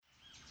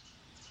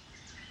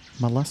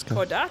mollusca,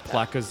 Chordata,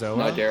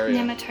 Placozoa, Cnidaria,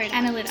 Nematode,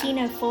 Annelida,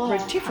 Ctenophora,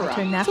 Rotifera,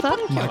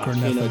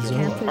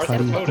 Micronephozoa,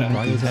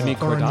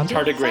 Hemicordata,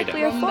 Tardigrada,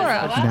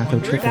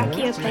 Gnathotricha,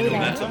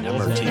 Brachiopoda,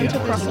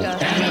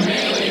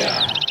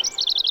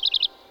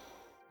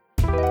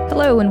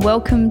 Hello and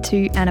welcome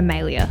to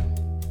Animalia.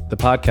 the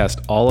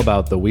podcast all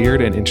about the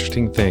weird and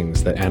interesting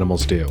things that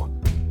animals do.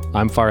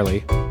 I'm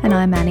Farley. And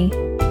I'm Annie.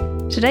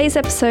 Today's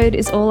episode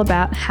is all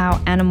about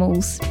how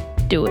animals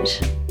do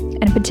it,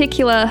 and in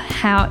particular,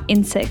 how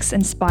insects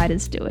and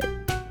spiders do it.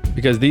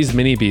 Because these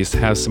mini-beasts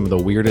have some of the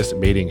weirdest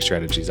mating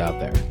strategies out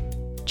there.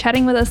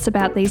 Chatting with us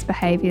about these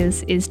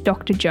behaviours is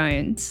Dr.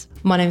 Jones.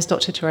 My name is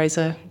Dr.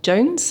 Teresa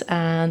Jones,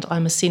 and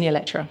I'm a senior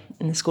lecturer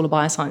in the School of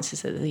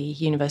Biosciences at the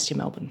University of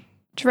Melbourne.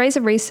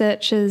 Teresa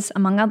researches,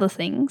 among other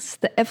things,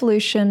 the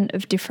evolution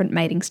of different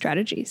mating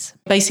strategies.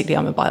 Basically,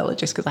 I'm a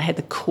biologist because I had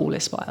the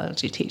coolest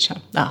biology teacher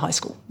at high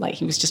school. Like,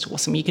 he was just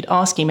awesome. You could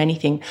ask him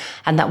anything,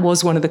 and that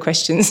was one of the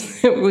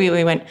questions. we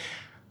went,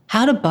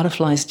 how do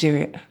butterflies do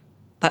it?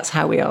 That's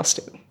how we asked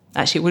it.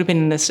 Actually, it would have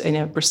been in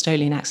a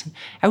Bristolian accent.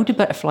 How do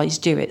butterflies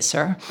do it,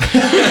 sir?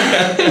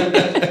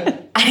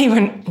 And he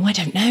went, I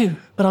don't know,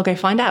 but I'll go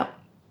find out.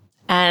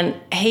 And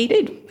he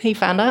did. He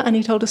found out and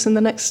he told us in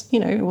the next,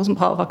 it wasn't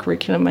part of our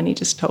curriculum, and he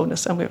just told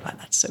us, and we were like,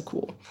 that's so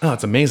cool. Oh,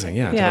 it's amazing.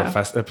 Yeah. Yeah.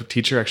 To have a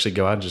teacher actually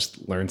go out and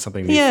just learn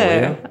something new for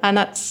you. And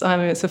that's,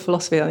 it's a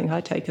philosophy I think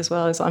I take as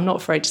well, is I'm not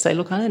afraid to say,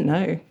 look, I don't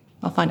know.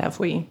 I'll find out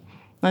for you.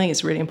 I think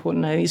it's really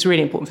important. It's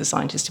really important for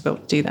scientists to be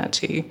able to do that,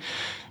 to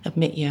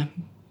admit,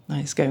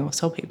 it's going off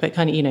topic, but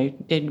kind of,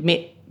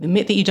 admit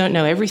that you don't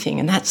know everything.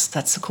 And that's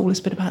the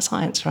coolest bit about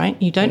science, right?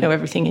 You don't know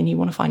everything and you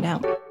want to find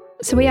out.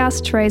 So we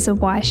asked Teresa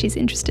why she's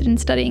interested in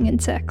studying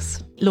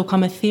insects. Look,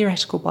 I'm a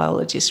theoretical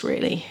biologist,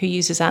 really, who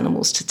uses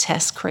animals to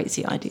test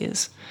crazy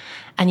ideas.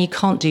 And you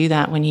can't do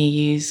that when you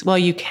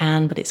you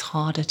can, but it's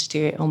harder to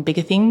do it on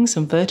bigger things,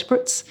 on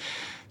vertebrates.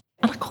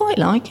 And I quite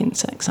like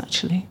insects,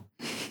 actually.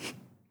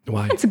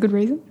 Why? That's a good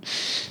reason.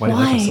 Why do you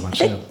like them so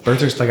much? Yeah.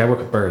 Birds are I work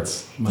with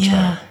birds much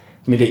better.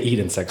 I mean, they eat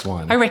insects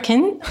one. I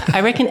reckon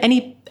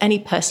any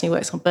person who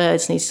works on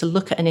birds needs to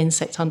look at an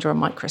insect under a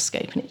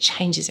microscope, and it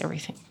changes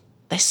everything.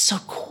 They're so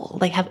cool.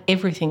 They have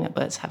everything that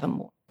birds have and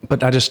more.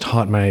 But I just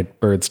taught my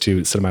birds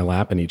to sit on my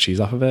lap and eat cheese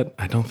off of it.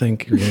 I don't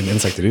think you're getting an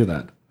insect to do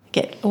that.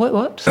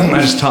 What? I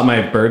just taught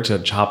my bird to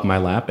chop my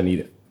lap and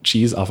eat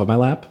cheese off of my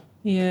lap.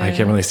 Yeah. I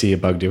can't really see a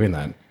bug doing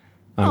that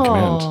on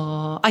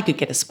command. I could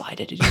get a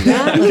spider to do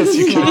that. Let us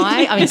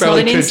fly. I mean, it's not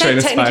an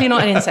insect. Technically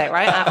not an insect,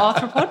 right? An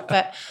arthropod.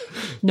 But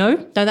no,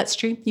 that's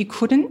true. You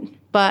couldn't.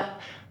 But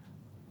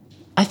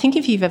I think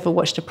if you've ever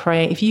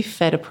if you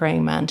fed a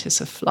praying mantis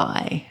a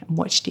fly and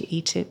watched it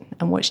eat it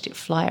and watched it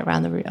fly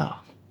around the room,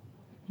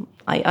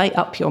 I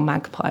up your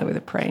magpie with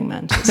a praying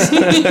mantis.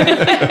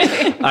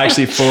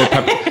 Actually,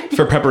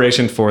 for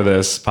preparation for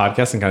this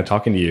podcast and kind of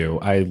talking to you,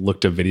 I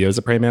looked at videos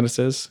of praying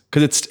mantises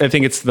because I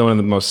think it's one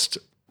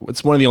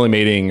of the only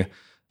mating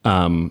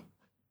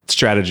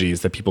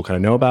strategies that people kind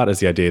of know about, is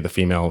the idea the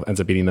female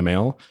ends up beating the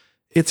male.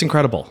 It's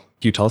incredible. Can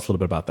you tell us a little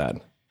bit about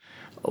that?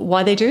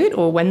 Why they do it,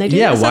 or when they do it?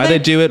 Yeah, why they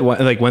do it.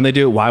 When they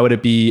do it, why would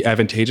it be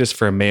advantageous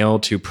for a male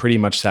to pretty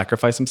much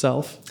sacrifice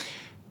himself?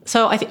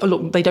 So I think,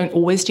 look, they don't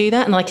always do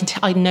that, and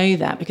I know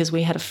that because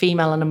we had a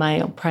female and a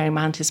male praying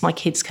mantis. My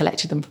kids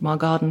collected them from our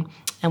garden,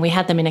 and we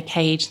had them in a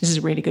cage. This is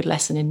a really good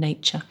lesson in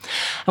nature.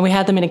 And we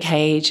had them in a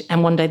cage,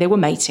 and one day they were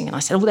mating, and I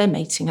said, they're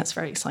mating. That's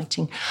very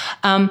exciting.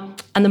 And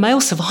the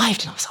male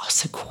survived, and I was like,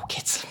 so cool,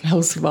 kids. The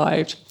male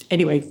survived.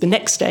 Anyway, the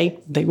next day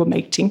they were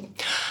mating.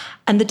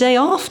 And the day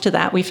after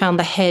that, we found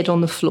the head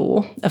on the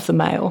floor of the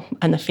male,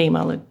 and the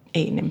female had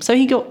eaten him. So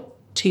he got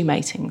 2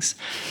 matings.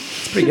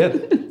 It's pretty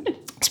good.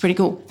 It's pretty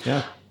cool.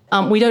 Yeah.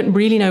 We don't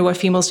really know why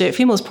females do it.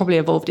 Females probably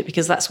evolved it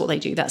because that's what they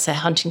do. That's their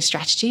hunting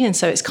strategy. And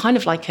so it's kind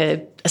of like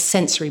a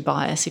sensory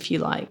bias, if you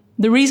like.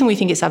 The reason we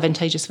think it's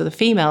advantageous for the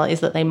female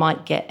is that they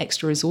might get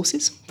extra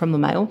resources from the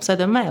male. So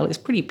the male is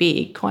pretty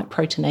big, quite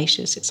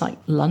proteinaceous. It's like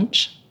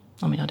lunch.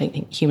 I mean, I don't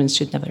think humans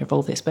should never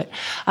evolve this, but,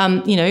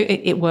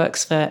 it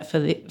works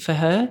for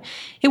her.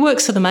 It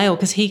works for the male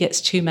because he gets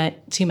two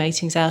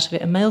matings out of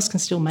it, and males can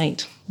still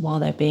mate while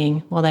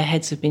their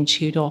heads have been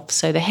chewed off.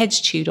 So the head's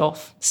chewed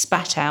off,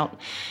 spat out.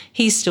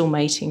 He's still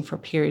mating for a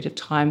period of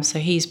time, so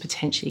he's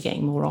potentially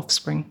getting more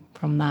offspring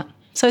from that.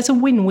 So it's a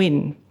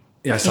win-win.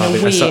 Yeah, I saw a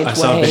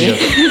video.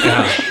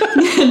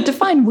 Yeah.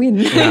 Define win.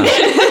 Yeah.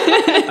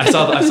 I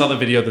saw the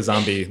video of the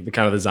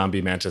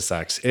zombie mantis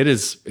sex.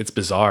 It's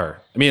bizarre.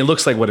 I mean, it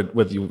looks like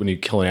when you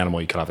kill an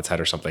animal, you cut off its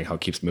head or something, how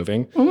it keeps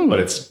moving, but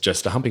it's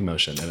just a humping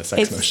motion and a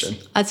sex motion.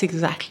 That's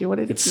exactly what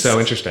it is. It's so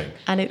interesting.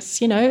 And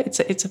it's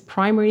a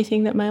primary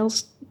thing that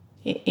males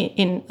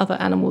in other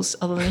animals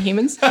other than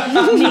humans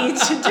need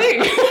to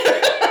do.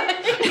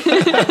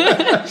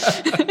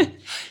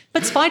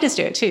 But spiders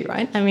do it too,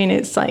 right? I mean,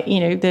 it's like,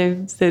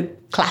 the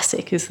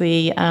classic is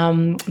the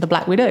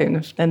black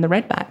widow and the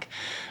redback.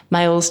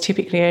 Males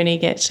typically only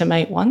get to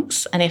mate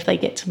once, and if they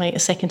get to mate a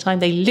second time,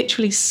 they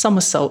literally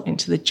somersault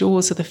into the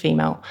jaws of the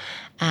female,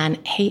 and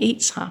he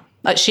eats her.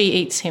 She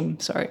eats him,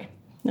 sorry.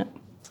 No.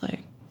 So,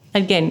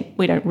 again,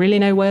 we don't really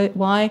know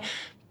why,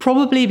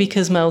 Probably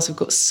because males have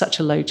got such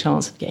a low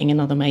chance of getting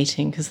another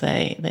mating because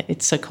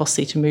it's so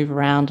costly to move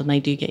around and they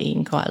do get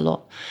eaten quite a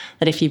lot,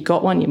 that if you've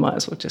got one, you might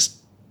as well just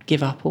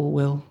give up all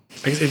will.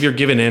 I guess if you're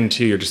giving in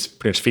too, you're just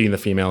pretty much feeding the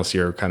female, so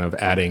you're kind of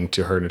adding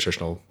to her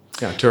nutritional,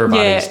 to her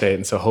body state.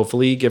 And so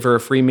hopefully give her a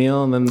free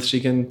meal and then she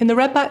can... In the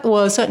redback,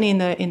 well, certainly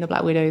in the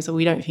black widows,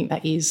 we don't think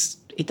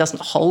it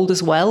doesn't hold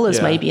as well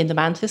as maybe in the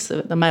mantis.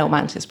 The male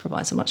mantis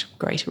provides a much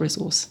greater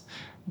resource.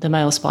 The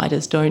male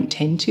spiders don't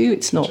tend to.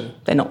 It's not. Gotcha.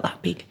 They're not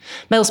that big.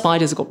 Male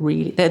spiders have got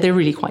they're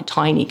really quite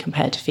tiny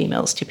compared to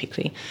females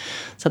typically.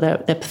 So they're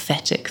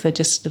pathetic. They're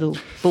just little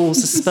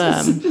balls of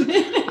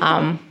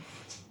sperm.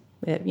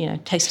 They're,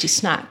 tasty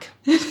snack.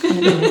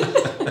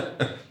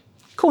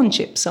 Corn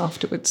chips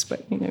afterwards,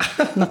 but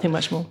nothing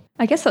much more.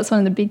 I guess that's one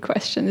of the big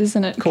questions,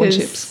 isn't it? Corn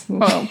chips.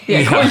 Well,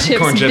 corn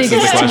chips is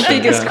the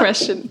biggest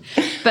question.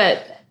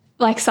 But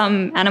like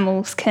some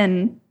animals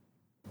can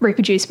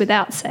reproduce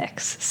without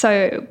sex.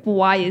 So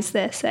why is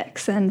there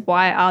sex and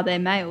why are there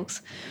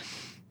males?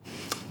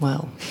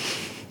 Well,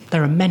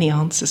 there are many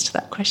answers to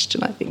that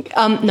question, I think.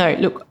 No,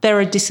 look, there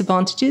are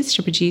disadvantages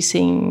to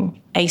producing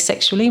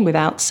asexually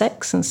without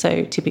sex, and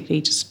so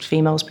typically just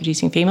females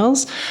producing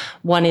females.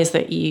 One is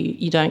that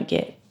you don't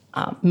get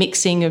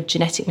mixing of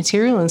genetic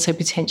material, and so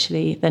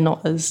potentially they're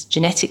not as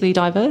genetically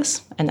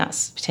diverse, and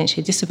that's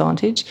potentially a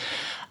disadvantage.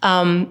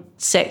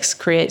 Sex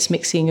creates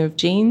mixing of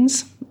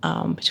genes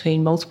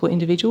between multiple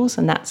individuals,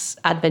 and that's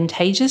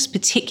advantageous,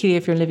 particularly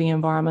if you're living in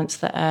environments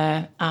that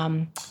are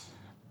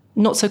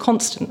not so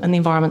constant, and the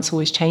environment's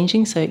always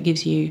changing, so it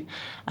gives you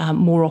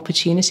more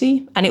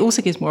opportunity, and it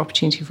also gives more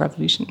opportunity for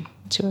evolution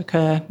to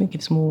occur. It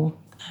gives more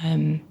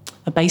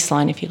a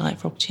baseline, if you like,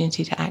 for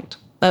opportunity to act,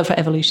 for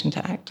evolution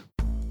to act.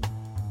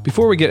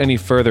 Before we get any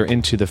further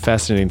into the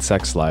fascinating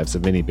sex lives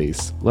of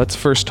mini-beasts, let's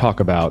first talk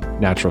about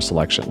natural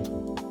selection.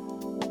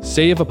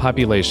 Say you have a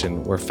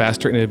population where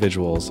faster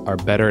individuals are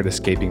better at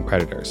escaping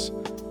predators.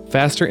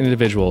 Faster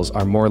individuals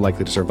are more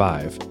likely to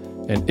survive,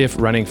 and if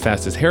running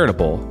fast is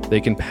heritable,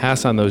 they can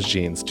pass on those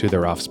genes to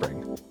their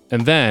offspring.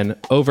 And then,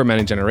 over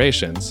many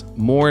generations,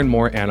 more and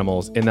more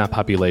animals in that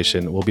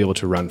population will be able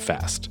to run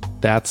fast.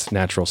 That's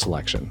natural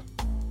selection.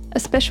 A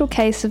special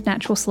case of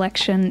natural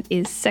selection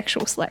is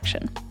sexual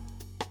selection.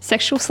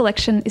 Sexual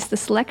selection is the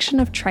selection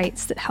of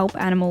traits that help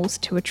animals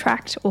to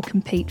attract or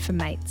compete for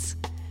mates.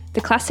 The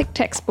classic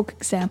textbook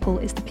example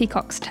is the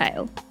peacock's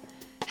tail.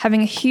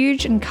 Having a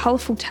huge and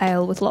colourful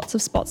tail with lots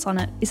of spots on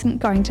it isn't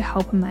going to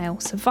help a male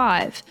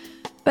survive,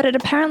 but it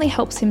apparently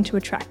helps him to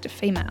attract a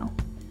female.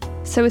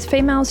 So with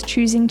females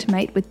choosing to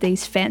mate with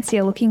these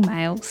fancier looking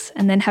males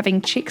and then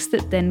having chicks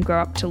that then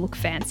grow up to look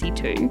fancy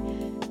too,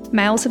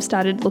 males have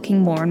started looking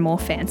more and more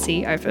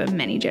fancy over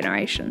many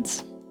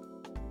generations.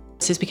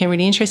 This became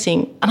really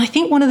interesting. And I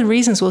think one of the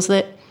reasons was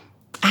that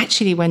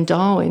actually when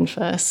Darwin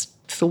first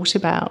thought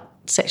about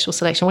sexual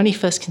selection, when he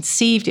first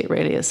conceived it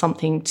really as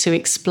something to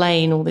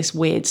explain all this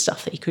weird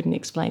stuff that he couldn't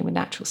explain with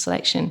natural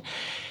selection,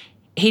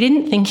 he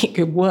didn't think it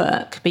could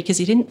work because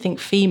he didn't think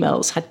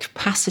females had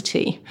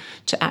capacity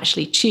to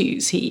actually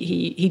choose.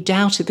 He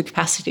doubted the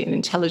capacity and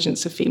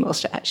intelligence of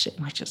females to actually,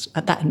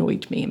 that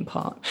annoyed me in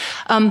part.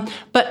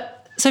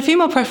 But so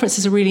female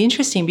preferences are really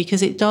interesting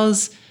because it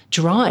does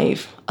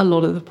drive a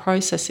lot of the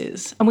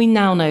processes. And we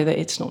now know that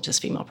it's not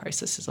just female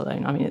processes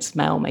alone. I mean, it's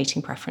male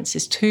mating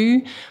preferences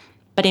too.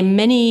 But in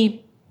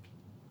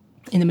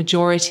the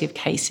majority of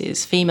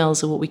cases,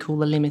 females are what we call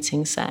the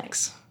limiting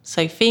sex.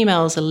 So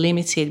females are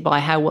limited by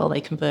how well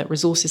they convert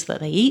resources that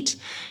they eat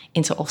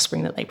into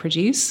offspring that they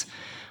produce,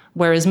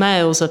 whereas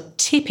males are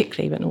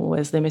typically, but not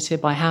always,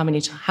 limited by how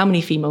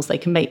many females they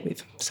can mate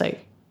with. So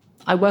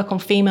I work on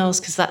females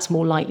because that's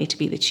more likely to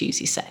be the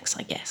choosy sex,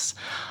 I guess.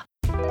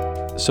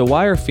 So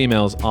why are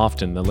females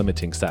often the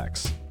limiting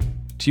sex?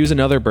 To use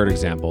another bird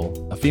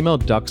example, a female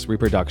duck's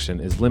reproduction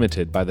is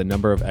limited by the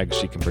number of eggs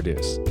she can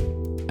produce.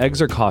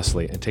 Eggs are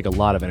costly and take a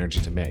lot of energy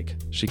to make.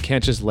 She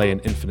can't just lay an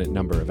infinite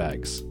number of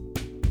eggs.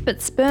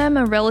 But sperm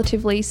are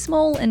relatively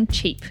small and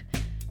cheap.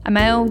 A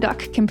male duck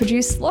can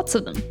produce lots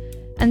of them.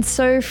 And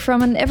so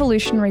from an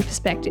evolutionary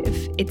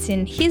perspective, it's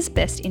in his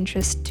best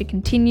interest to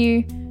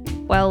continue,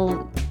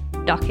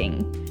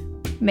 ducking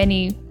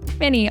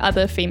many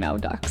other female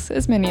ducks,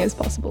 as many as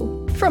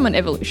possible, from an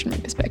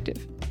evolutionary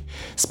perspective.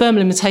 Sperm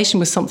limitation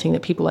was something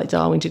that people like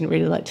Darwin didn't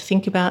really like to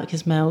think about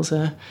because males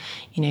are,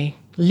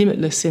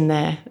 limitless in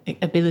their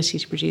ability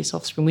to produce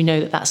offspring. We know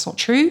that that's not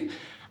true.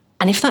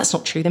 And if that's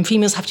not true, then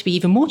females have to be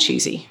even more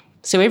choosy.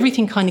 So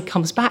everything kind of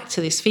comes back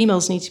to this.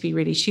 Females need to be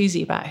really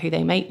choosy about who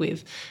they mate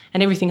with.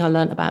 And everything I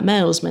learned about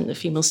males meant that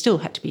females still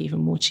had to be even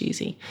more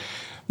choosy.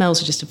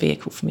 Males are just a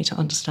vehicle for me to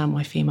understand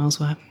why females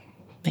were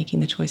making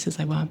the choices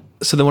they were.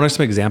 So then what are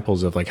some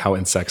examples of how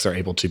insects are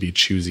able to be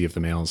choosy of the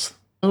males?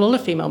 A lot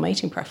of female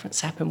mating preference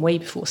happen way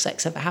before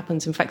sex ever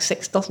happens. In fact,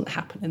 sex doesn't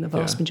happen in the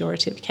vast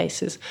majority of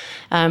cases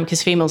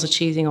because females are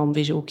choosing on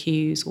visual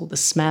cues or the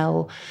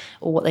smell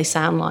or what they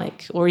sound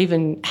like or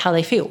even how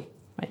they feel.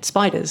 Right?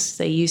 Spiders,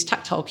 they use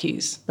tactile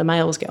cues. The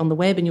males get on the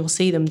web and you'll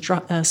see them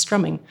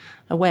strumming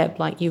a web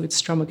like you would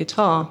strum a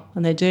guitar.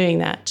 And they're doing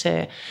that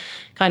to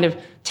kind of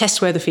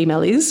test where the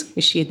female is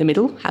she in the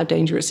middle? How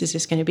dangerous is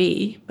this going to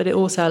be? But it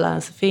also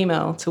allows the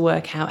female to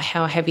work out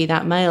how heavy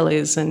that male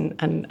is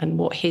and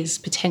what his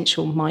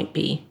potential might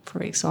be,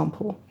 for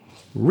example.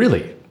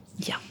 Really?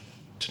 Yeah.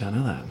 Did not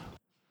know that.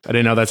 I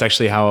didn't know that's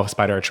actually how a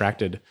spider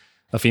attracted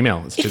a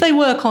female. If they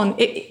work on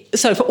it,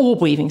 so for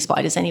orb weaving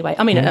spiders anyway,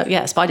 I mean,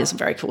 spiders are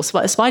very cool.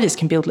 Spiders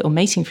can build little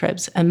mating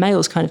threads, and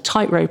males kind of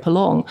tightrope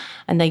along,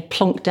 and they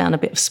plonk down a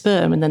bit of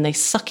sperm, and then they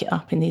suck it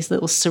up in these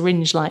little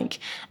syringe-like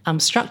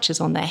structures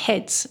on their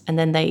heads, and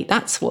then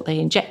that's what they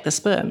inject the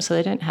sperm. So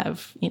they don't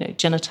have,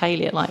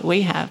 genitalia like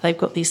we have. They've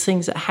got these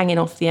things that are hanging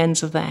off the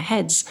ends of their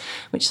heads,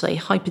 which say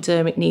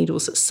hypodermic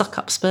needles that suck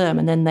up sperm,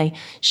 and then they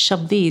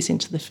shove these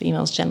into the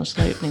female's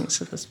genital openings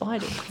of the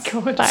spider.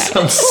 Oh my God,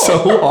 sounds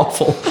so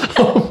awful.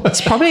 It's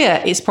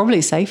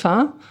probably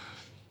safer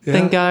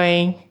than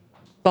going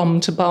bum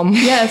to bum.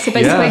 Yeah, so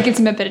basically it gives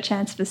them a better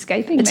chance of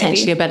escaping,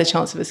 Potentially a better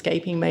chance of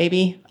escaping,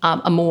 maybe.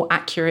 A more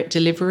accurate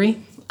delivery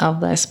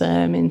of their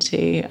sperm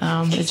into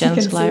the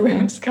genital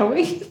openings.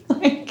 Going.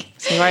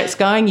 See where it's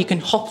going. You can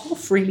hop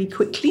off really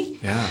quickly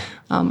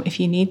if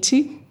you need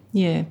to.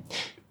 Yeah.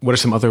 What are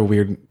some other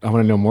weird, I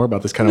want to know more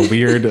about this kind of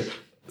weird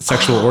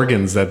sexual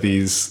organs that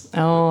these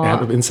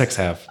insects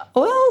have.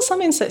 Well, some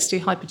insects do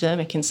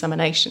hypodermic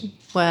insemination,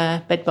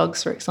 where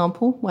bedbugs, for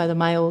example, where the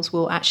males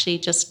will actually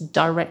just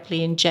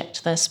directly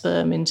inject their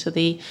sperm into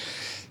the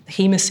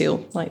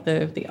hemocoel, like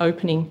the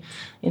opening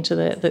into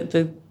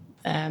the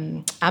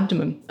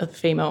abdomen of the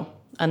female,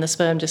 and the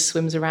sperm just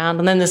swims around.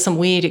 And then there's some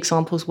weird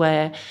examples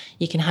where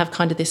you can have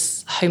kind of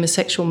this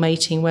homosexual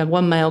mating where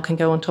one male can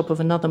go on top of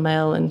another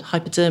male and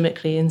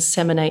hypodermically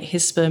inseminate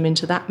his sperm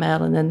into that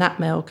male, and then that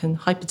male can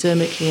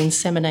hypodermically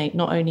inseminate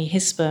not only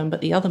his sperm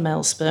but the other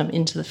male's sperm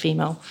into the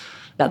female.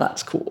 Now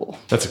that's cool.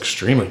 That's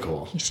extremely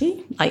cool. You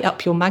see? I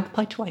up your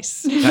magpie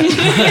twice.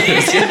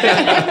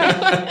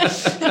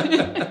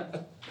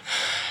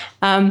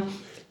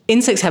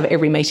 Insects have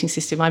every mating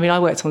system. I mean, I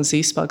worked on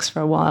Zeus bugs for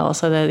a while,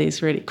 so they're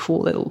these really cool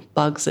little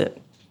bugs that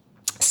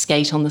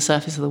skate on the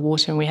surface of the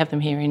water, and we have them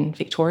here in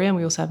Victoria, and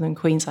we also have them in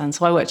Queensland.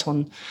 So I worked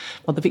on,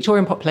 the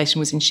Victorian population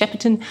was in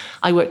Shepparton.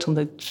 I worked on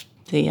the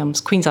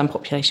Queensland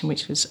population,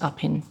 which was up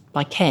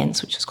by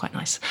Cairns, which was quite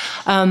nice.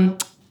 And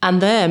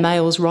there,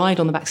 males ride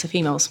on the backs of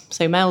females.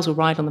 So males will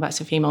ride on the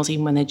backs of females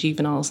even when they're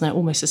juveniles, and they're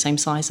almost the same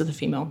size as the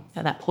female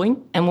at that point.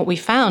 And what we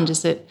found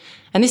is that,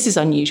 and this is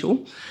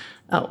unusual,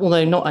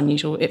 although not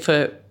unusual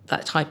for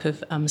that type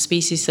of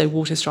species. So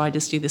water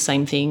striders do the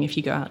same thing. If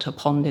you go out to a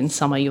pond in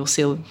summer, you'll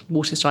see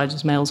water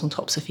striders, males on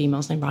tops of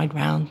females, and they ride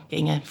around,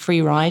 getting a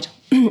free ride.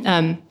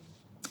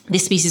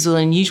 This species was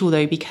unusual,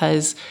 though,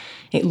 because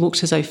it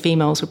looked as though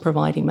females were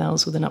providing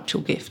males with a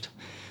nuptial gift.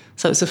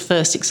 So it's the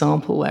first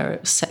example where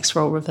it was sex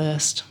role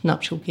reversed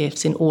nuptial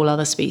gifts. In all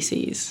other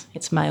species,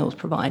 it's males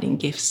providing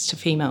gifts to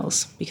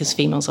females because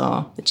females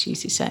are the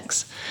choosy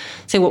sex.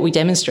 So what we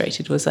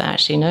demonstrated was that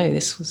actually, no,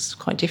 this was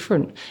quite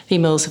different.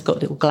 Females have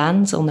got little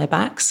glands on their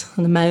backs,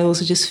 and the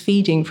males are just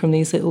feeding from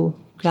these little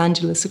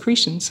glandular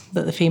secretions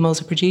that the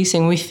females are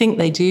producing. We think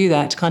they do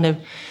that to kind of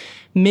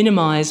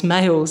minimise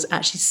males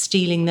actually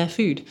stealing their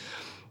food.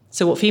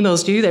 So what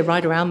females do, they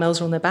ride around, males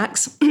are on their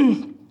backs.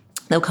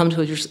 They'll come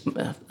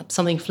to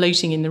something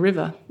floating in the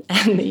river,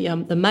 and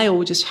the male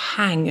will just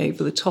hang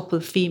over the top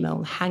of the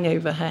female, hang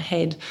over her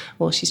head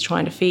while she's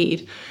trying to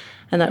feed,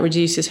 and that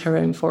reduces her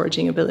own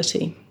foraging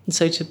ability. And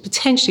so to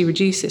potentially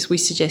reduce this, we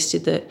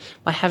suggested that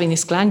by having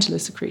this glandular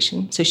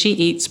secretion, so she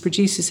eats,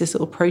 produces this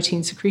little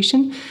protein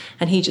secretion,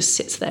 and he just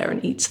sits there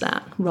and eats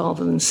that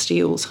rather than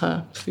steals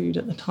her food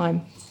at the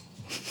time.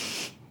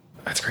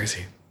 That's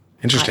crazy.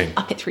 Interesting.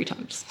 Up it 3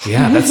 times.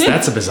 Yeah,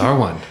 that's a bizarre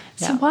one.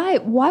 So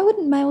why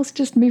wouldn't males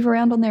just move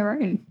around on their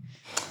own?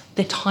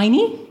 They're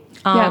tiny.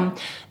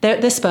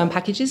 They're sperm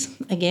packages,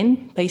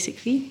 again,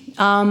 basically.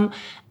 And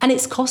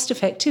it's cost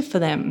effective for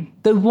them.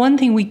 The one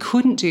thing we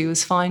couldn't do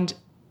was find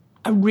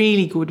a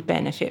really good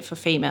benefit for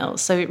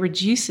females. So it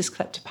reduces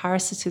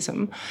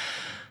kleptoparasitism.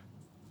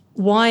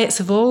 Why it's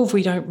evolved,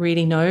 we don't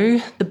really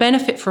know. The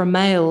benefit for a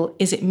male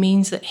is it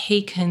means that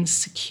he can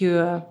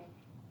secure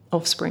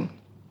offspring.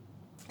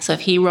 So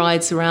if he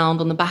rides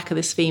around on the back of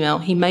this female,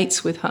 he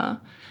mates with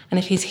her. And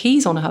if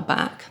he's on her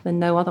back, then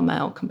no other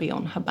male can be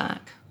on her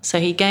back. So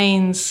he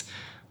gains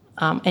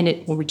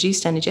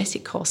reduced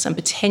energetic costs, and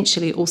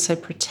potentially also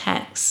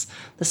protects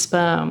the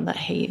sperm that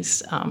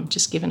he's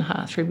just given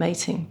her through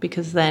mating,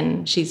 because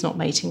then she's not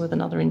mating with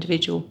another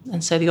individual.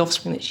 And so the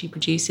offspring that she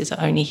produces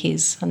are only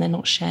his, and they're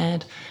not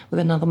shared with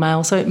another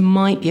male. So it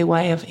might be a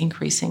way of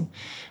increasing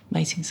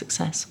mating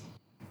success.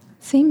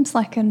 Seems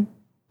like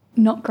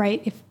not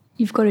great if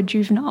you've got a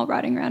juvenile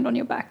riding around on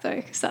your back, though,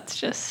 because that's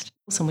just...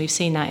 And we've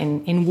seen that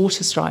in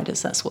water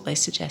striders. That's what they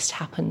suggest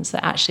happens,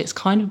 that actually it's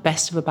kind of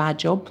best of a bad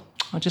job.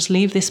 I'll just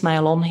leave this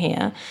male on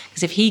here,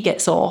 because if he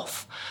gets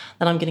off,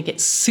 then I'm going to get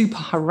super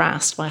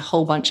harassed by a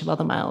whole bunch of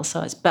other males.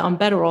 So I'm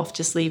better off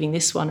just leaving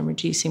this one and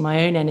reducing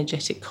my own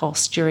energetic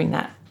costs during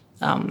that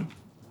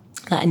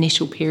that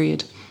initial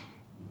period,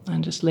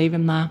 and just leave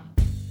him there.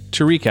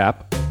 To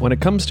recap, when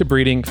it comes to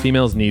breeding,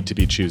 females need to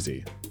be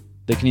choosy.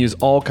 They can use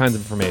all kinds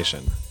of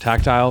information,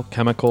 tactile,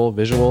 chemical,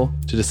 visual,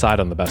 to decide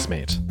on the best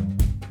mate.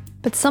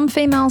 But some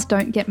females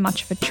don't get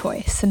much of a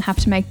choice and have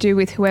to make do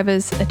with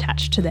whoever's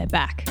attached to their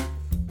back.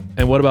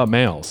 And what about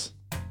males?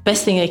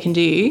 Best thing they can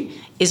do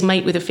is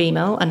mate with a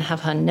female and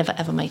have her never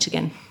ever mate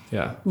again.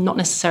 Yeah. Not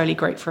necessarily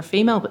great for a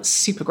female, but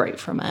super great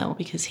for a male,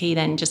 because he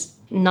then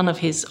none of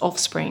his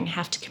offspring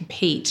have to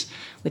compete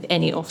with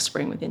any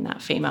offspring within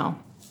that female.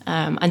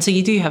 And so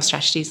you do have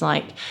strategies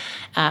like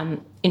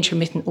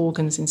intromittent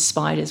organs in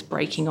spiders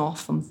breaking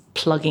off and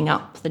plugging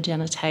up the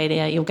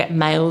genitalia. You'll get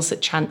males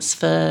that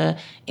transfer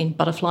in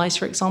butterflies,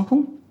 for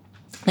example.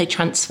 They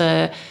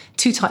transfer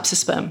 2 types of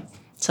sperm.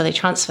 So they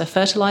transfer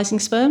fertilizing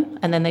sperm,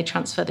 and then they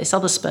transfer this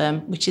other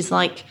sperm, which is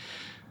like,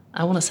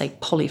 I want to say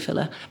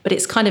polyfiller, but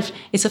it's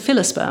a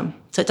filler sperm.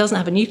 So it doesn't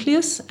have a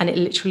nucleus, and it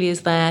literally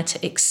is there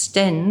to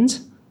extend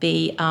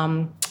the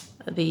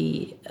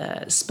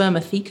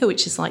spermatheca,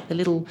 which is like the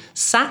little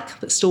sac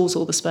that stores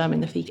all the sperm in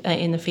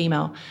the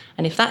female.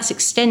 And if that's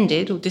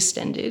extended or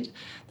distended,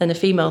 then the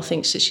female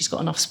thinks that she's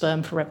got enough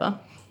sperm forever,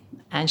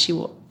 and she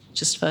will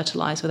just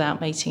fertilize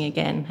without mating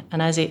again.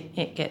 And as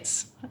it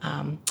gets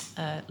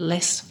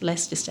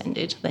less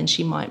distended, then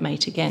she might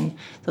mate again.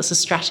 That's a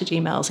strategy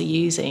males are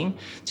using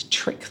to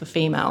trick the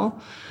female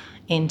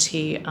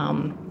into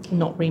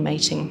not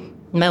remating.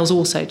 Males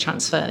also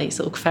transfer these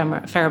little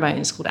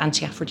pheromones called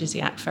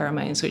anti-aphrodisiac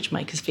pheromones, which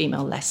make a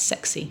female less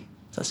sexy.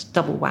 So it's a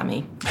double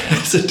whammy.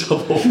 It's a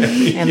double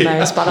whammy. And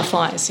those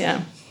butterflies,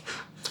 yeah.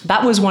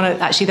 That was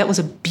that was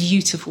a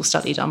beautiful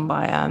study done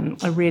by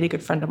a really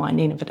good friend of mine,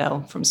 Nina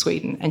Videll from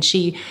Sweden. And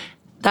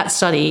that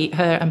study,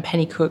 her and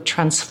Penny Cook,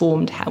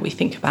 transformed how we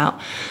think about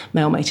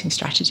male mating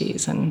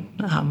strategies and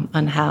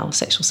how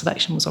sexual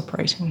selection was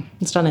operating.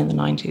 It's done in the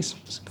 90s.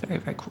 It's a very,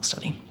 very cool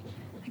study.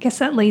 I guess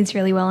that leads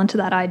really well into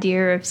that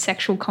idea of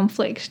sexual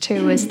conflict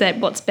too, is that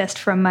what's best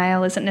for a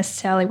male isn't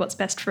necessarily what's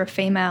best for a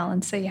female.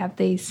 And so you have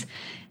these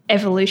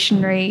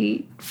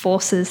evolutionary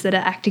forces that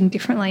are acting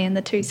differently in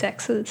the two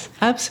sexes.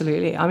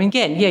 Absolutely. I mean,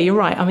 again, yeah, you're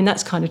right. I mean,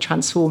 that's kind of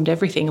transformed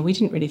everything, and we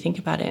didn't really think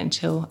about it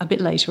until a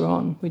bit later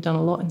on. We'd done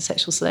a lot in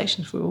sexual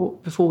selection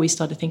before we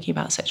started thinking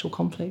about sexual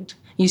conflict.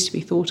 It used to be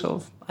thought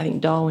of, I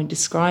think Darwin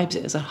describes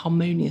it as a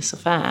harmonious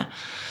affair,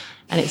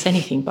 and it's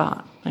anything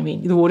but. I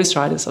mean, the water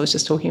striders I was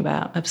just talking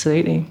about,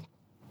 absolutely.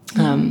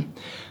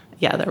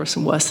 Yeah, there are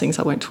some worse things.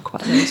 I won't talk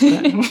about those.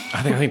 But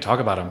I think talk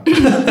about them.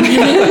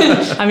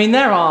 I mean,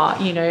 there are,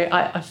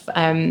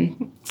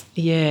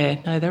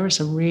 there are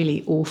some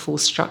really awful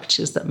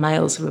structures that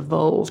males have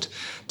evolved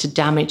to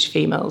damage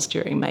females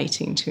during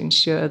mating to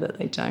ensure that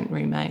they don't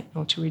remate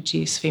or to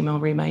reduce female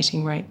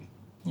remating rate.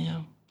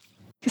 Yeah.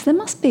 Because there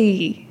must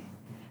be,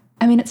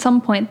 I mean, at some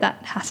point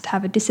that has to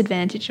have a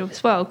disadvantage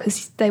as well,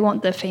 because they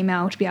want the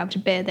female to be able to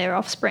bear their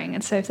offspring.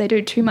 And so if they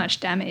do too much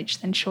damage,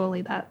 then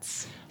surely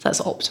that's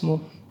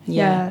optimal.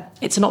 Yeah,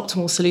 it's an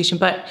optimal solution.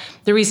 But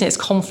the reason it's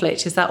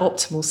conflict is that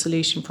optimal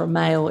solution for a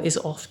male is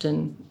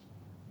often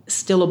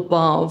still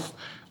above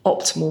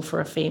optimal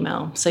for a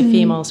female. So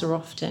females are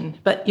often,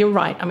 but you're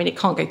right. I mean, it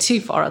can't go too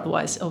far.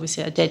 Otherwise,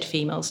 obviously, a dead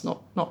female's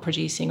not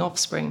producing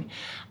offspring.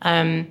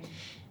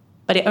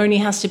 But it only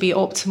has to be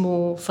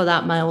optimal for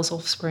that male's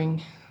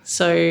offspring.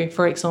 So,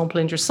 for example,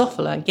 in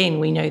Drosophila, again,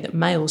 we know that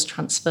males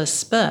transfer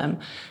sperm,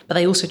 but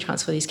they also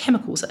transfer these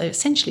chemicals that are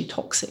essentially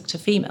toxic to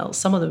females.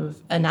 Some of them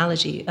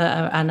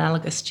are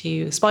analogous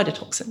to spider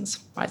toxins,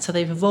 right? So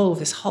they've evolved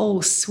this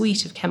whole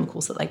suite of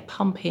chemicals that they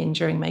pump in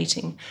during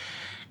mating.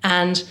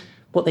 And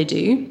what they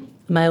do,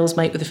 males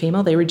mate with a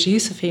female, they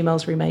reduce a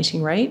female's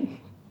remating rate,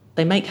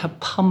 they make her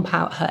pump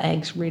out her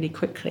eggs really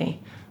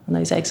quickly, and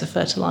those eggs are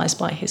fertilized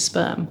by his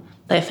sperm.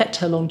 They affect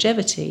her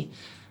longevity,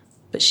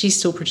 but she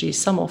still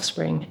produced some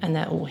offspring, and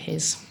they're all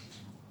his.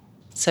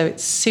 So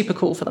it's super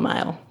cool for the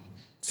male.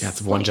 Yeah,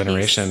 it's one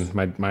generation.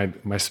 My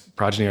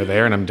progeny are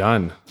there, and I'm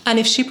done. And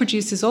if she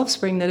produces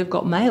offspring that have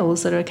got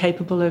males that are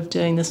capable of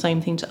doing the same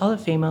thing to other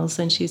females,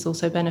 then she's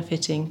also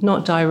benefiting,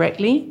 not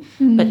directly,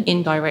 but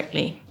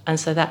indirectly. And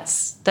so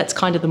that's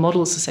kind of the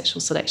models of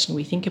sexual selection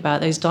we think about.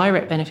 Those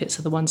direct benefits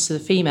are the ones to the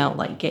female,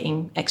 like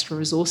getting extra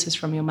resources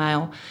from your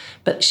male.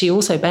 But she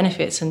also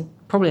benefits, and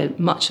probably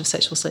much of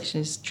sexual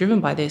selection is driven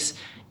by this,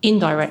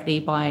 indirectly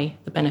by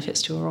the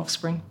benefits to her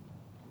offspring.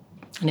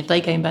 And if they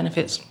gain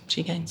benefits,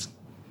 she gains.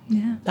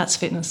 Yeah. That's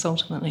fitness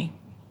ultimately.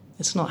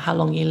 It's not how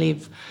long you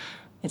live,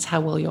 it's how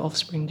well your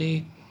offspring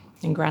do,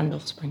 and grand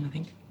offspring, I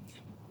think.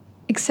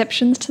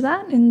 Exceptions to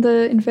that in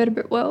the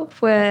invertebrate world,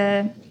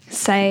 where,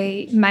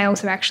 say,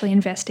 males are actually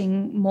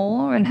investing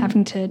more and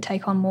having to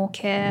take on more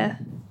care?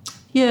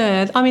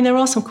 Yeah, I mean, there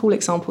are some cool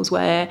examples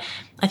where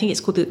I think it's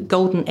called the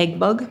golden egg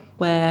bug,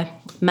 where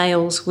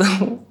males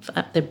will,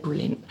 they're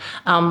brilliant.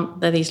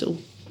 They're these little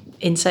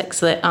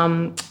insects that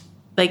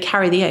they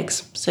carry the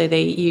eggs. So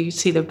you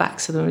see the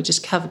backs of them are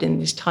just covered in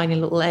these tiny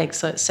little eggs.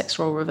 So it's sex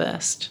role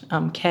reversed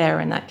care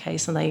in that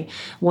case, and they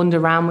wander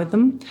around with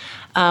them.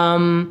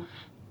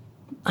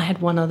 I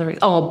had one other.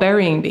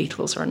 Burying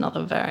beetles are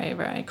another very,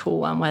 very cool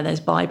one where there's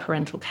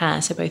biparental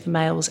care. So both the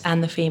males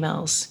and the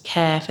females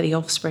care for the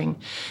offspring.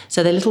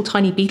 So they're little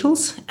tiny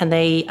beetles, and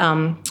they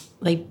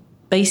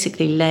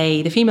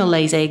basically the female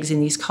lays eggs in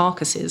these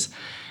carcasses,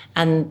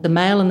 and the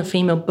male and the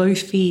female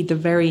both feed the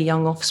very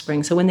young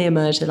offspring. So when they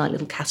emerge, they're like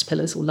little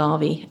caterpillars or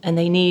larvae, and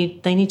they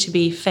need to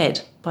be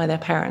fed by their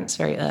parents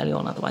very early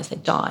on, otherwise they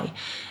die.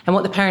 And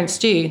what the parents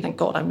do, thank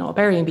God I'm not a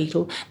burying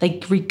beetle, they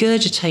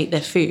regurgitate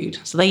their food.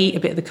 So they eat a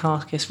bit of the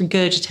carcass,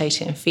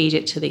 regurgitate it and feed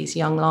it to these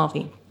young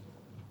larvae.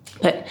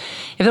 But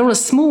if they're on a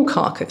small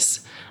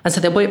carcass, and so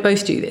they'll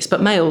both do this,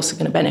 but males are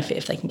going to benefit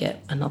if they can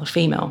get another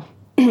female.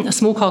 A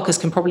small carcass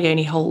can probably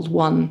only hold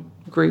one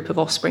group of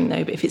offspring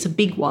though, but if it's a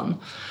big one,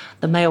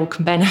 the male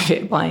can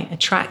benefit by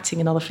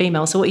attracting another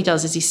female. So what he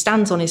does is he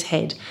stands on his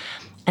head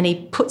and he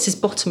puts his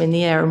bottom in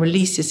the air and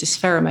releases this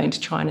pheromone to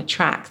try and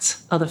attract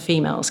other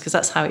females, because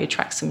that's how he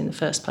attracts them in the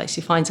first place.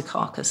 He finds a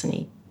carcass and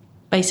he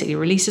basically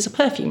releases a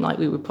perfume like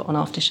we would put on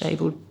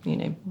aftershave or,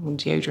 or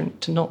deodorant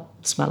to not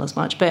smell as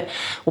much,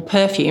 or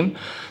perfume.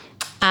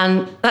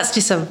 And that's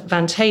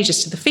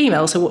disadvantageous to the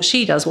female. So what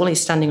she does while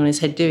he's standing on his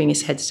head, doing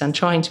his headstand,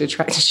 trying to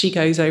attract, she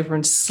goes over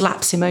and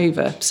slaps him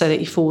over so that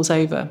he falls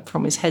over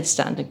from his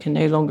headstand and can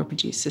no longer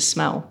produce this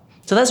smell.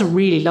 So that's a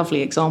really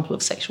lovely example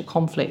of sexual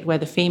conflict where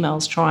the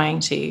female's trying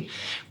to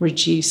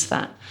reduce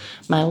that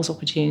male's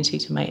opportunity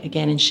to mate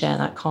again and share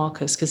that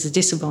carcass, because the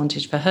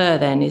disadvantage for her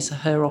then is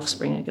her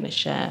offspring are going to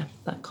share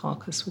that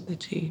carcass with the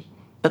two.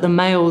 But the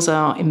males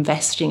are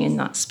investing in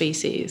that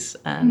species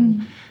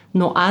and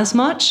not as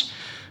much,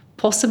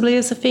 possibly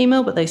as a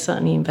female, but they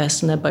certainly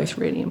invest, and they're both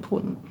really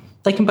important.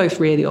 They can both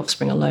rear the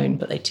offspring alone,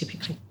 but they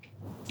typically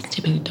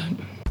don't.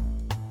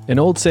 An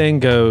old saying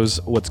goes,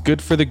 what's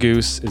good for the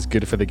goose is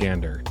good for the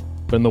gander.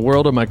 But in the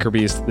world of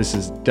microbeasts, this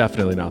is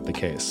definitely not the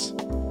case.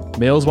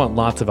 Males want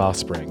lots of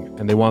offspring,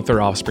 and they want their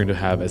offspring to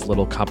have as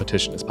little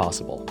competition as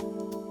possible.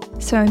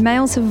 So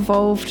males have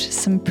evolved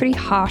some pretty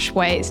harsh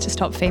ways to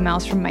stop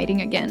females from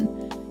mating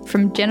again,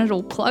 from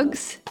genital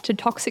plugs to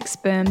toxic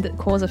sperm that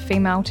cause a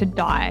female to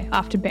die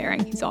after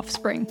bearing his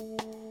offspring.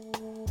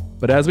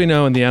 But as we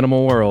know in the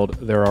animal world,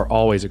 there are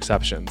always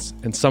exceptions,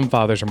 and some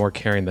fathers are more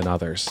caring than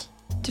others.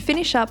 To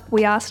finish up,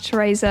 we asked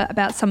Teresa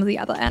about some of the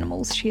other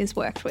animals she has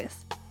worked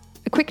with.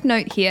 A quick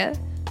note here,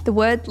 the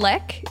word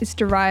lek is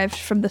derived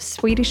from the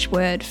Swedish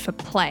word for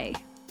play.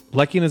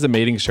 Lekking is a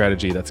mating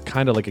strategy that's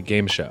kind of like a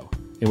game show,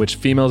 in which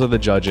females are the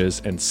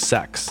judges and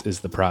sex is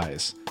the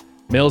prize.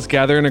 Males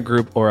gather in a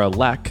group or a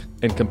lek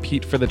and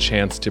compete for the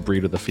chance to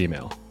breed with a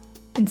female.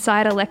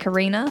 Inside a lek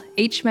arena,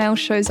 each male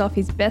shows off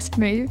his best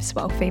moves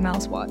while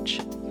females watch.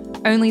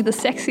 Only the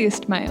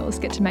sexiest males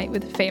get to mate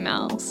with the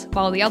females,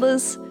 while the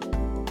others,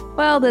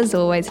 well, there's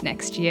always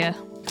next year.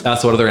 So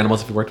what other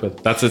animals have you worked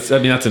with? That's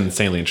an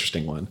insanely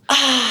interesting one.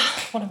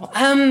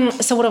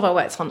 So what have I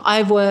worked on?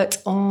 I've worked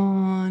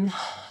on,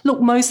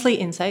 mostly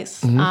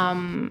insects,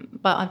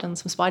 but I've done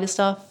some spider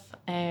stuff,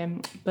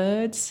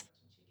 birds.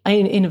 I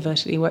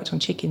inadvertently worked on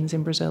chickens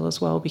in Brazil as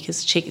well,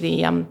 because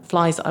the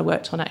flies that I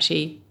worked on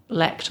actually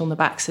leapt on the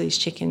backs of these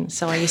chickens.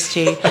 So I used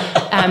to...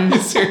 Are you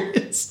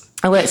serious?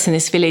 I worked in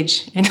this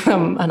village in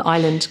an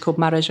island called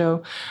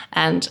Marajó,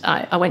 and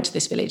I went to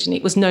this village, and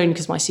it was known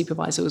because my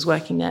supervisor was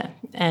working there.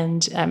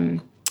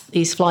 And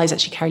these flies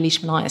actually carry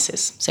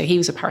leishmaniasis. So he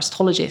was a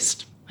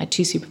parasitologist. I had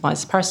two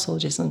supervisors,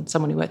 parasitologists and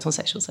someone who worked on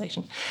sexual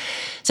selection.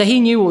 So he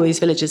knew all these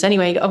villagers.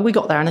 Anyway, we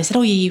got there and they said,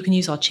 you can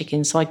use our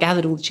chickens. So I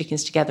gathered all the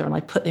chickens together and I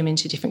put them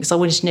into different, because I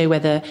wanted to know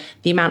whether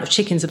the amount of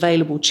chickens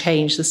available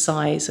changed the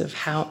size of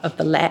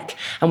the lek,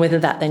 and whether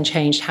that then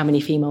changed how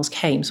many females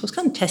came. So I was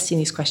kind of testing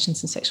these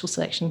questions in sexual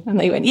selection. And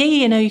they went,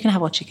 no, you can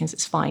have our chickens,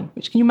 it's fine.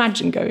 Which, can you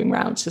imagine going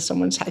round to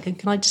someone's house, can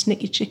I just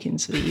nick your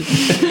chickens for the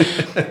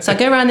evening? So I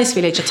go around this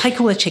village, I take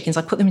all the chickens,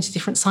 I put them into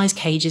different size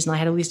cages, and I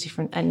had all these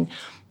different,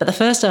 but the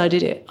first day I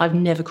did it, I've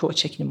never caught a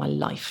chicken in my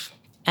life.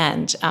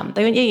 And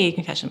they went, you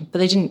can catch them. But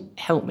they didn't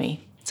help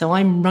me. So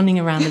I'm running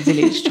around the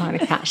village trying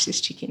to catch these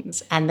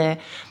chickens. And the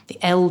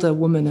elder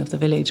woman of the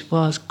village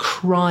was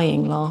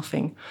crying,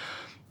 laughing.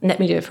 Let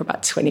me do it for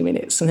about 20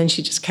 minutes. And then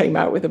she just came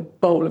out with a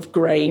bowl of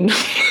grain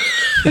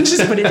and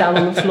just put it down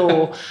on the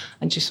floor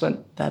and just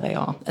went, there they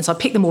are. And so I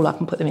picked them all up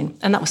and put them in.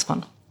 And that was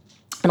fun.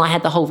 And I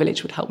had the whole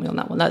village would help me on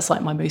that one. That's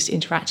like my most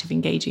interactive,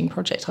 engaging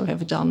project I've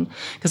ever done,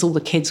 because all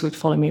the kids would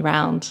follow me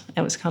around.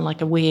 It was kind of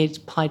like a weird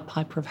Pied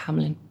Piper of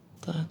Hamelin.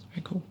 So that's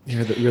very cool.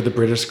 You're the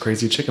British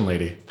crazy chicken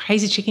lady.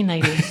 Crazy chicken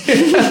lady.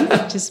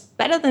 Which is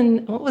better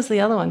than, what was the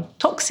other one?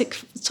 Toxic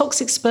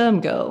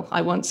sperm girl,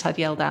 I once had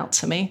yelled out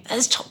to me.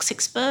 There's toxic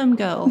sperm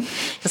girl.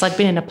 Because I'd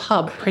been in a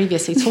pub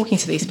previously talking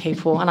to these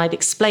people, and I'd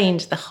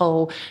explained the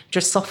whole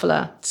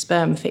Drosophila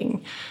sperm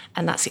thing.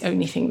 And that's the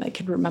only thing they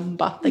could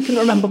remember. They couldn't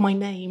remember my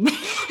name.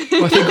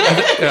 Well,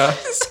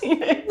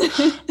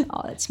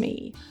 Oh, that's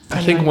me.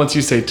 I think once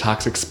you say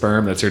toxic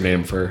sperm, that's your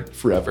name for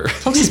forever.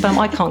 Toxic sperm,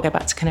 I can't go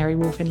back to Canary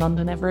Wharf in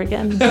London ever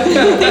again.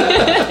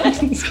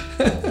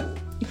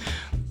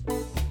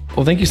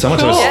 Well, thank you so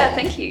much. Cool. Yeah,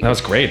 thank you. That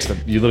was great.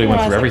 You literally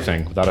went through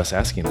everything without us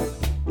asking it.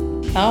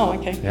 Oh,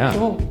 okay. Yeah.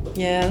 Cool.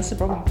 Yeah, that's the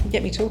problem. You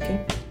get me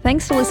talking.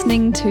 Thanks for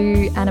listening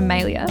to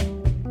Animalia.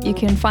 You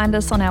can find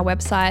us on our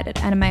website at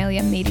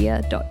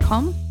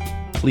animaliamedia.com.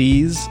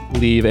 Please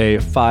leave a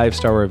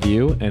 5-star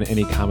review and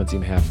any comments you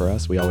may have for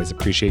us. We always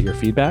appreciate your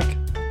feedback.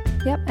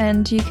 Yep,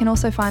 and you can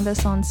also find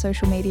us on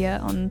social media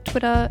on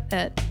Twitter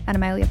at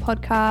Animalia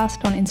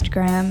Podcast, on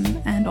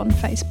Instagram and on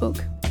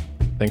Facebook.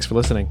 Thanks for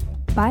listening.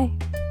 Bye.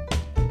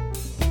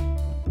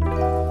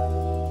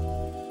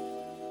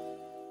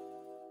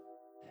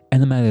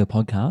 Animalia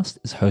Podcast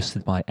is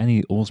hosted by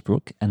Annie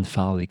Alsbrook and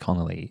Farley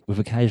Connolly, with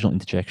occasional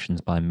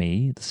interjections by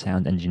me, the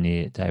sound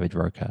engineer David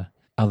Roker.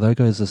 Our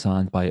logo is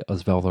designed by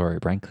Osvaldo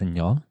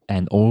Branquinho,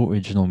 and all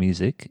original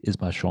music is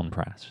by Sean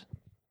Pratt.